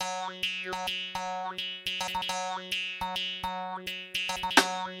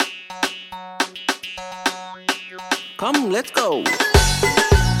Come, let's go.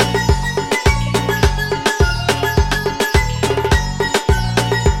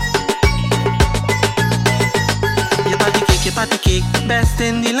 Your party cake, best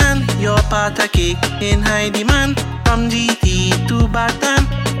in the land. Your party cake in high demand. From GT to Bataan,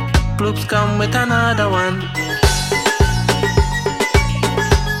 clubs come with another one.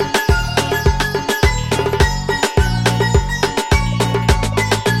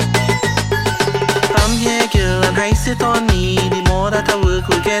 Come here, girl, and ice it on me. The more that I work,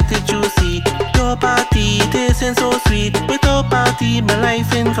 will get it juicy. Your party tasting so sweet. Without party, my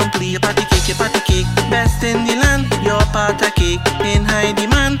life incomplete. Your party cake, best in the land. Your party cake in high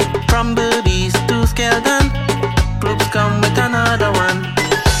demand. From Burbies to Skeldon, clubs come with another one.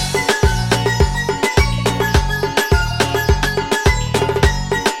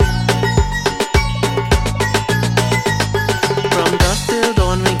 From dusk till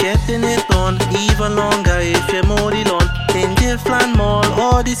dawn, we getting it on. Even longer if you're mowing the lawn. In Diffland Mall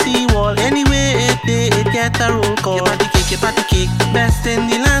or the Seawall, anywhere it get a roll call. Your party cake, best in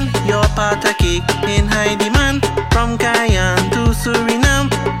the land. Your party cake in high demand. From Cayenne to Suriname,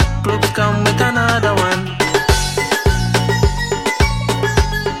 clubs come with another one.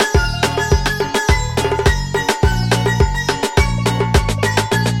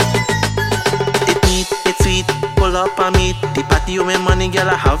 It neat, it's sweet, pull up and meet. The party you make money, girl,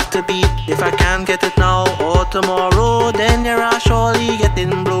 I have to beat. If I can't get it now or tomorrow, then you're surely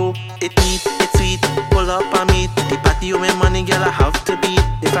getting blow. It neat, it's sweet, pull up and meet. The party you make money, girl, I have to beat.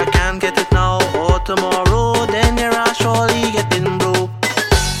 If I can't get it now or tomorrow, then you're surely getting blow.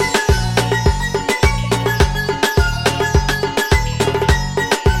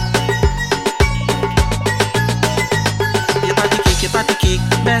 Your party cake,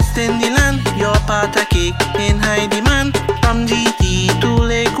 best in the land. Your party cake in high demand. From GT to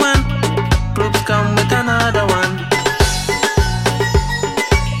Lake One, clubs come with another one.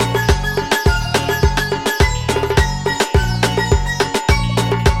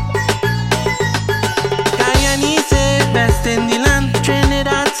 Best in the land.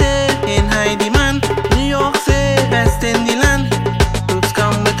 Trinidad say in high demand. New York say best in the land. Clubs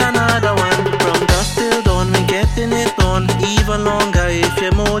come with another one. From dusk till dawn, we getting it on. Even longer if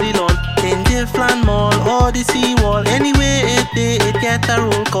you're mowing the lawn. In Diffland Mall or the Seawall, anywhere it get a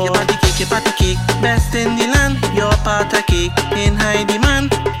roll call. Your party cake, best in the land. Your party cake in high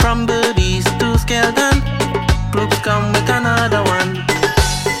demand. From Burbies to Skeldon, clubs come with another one.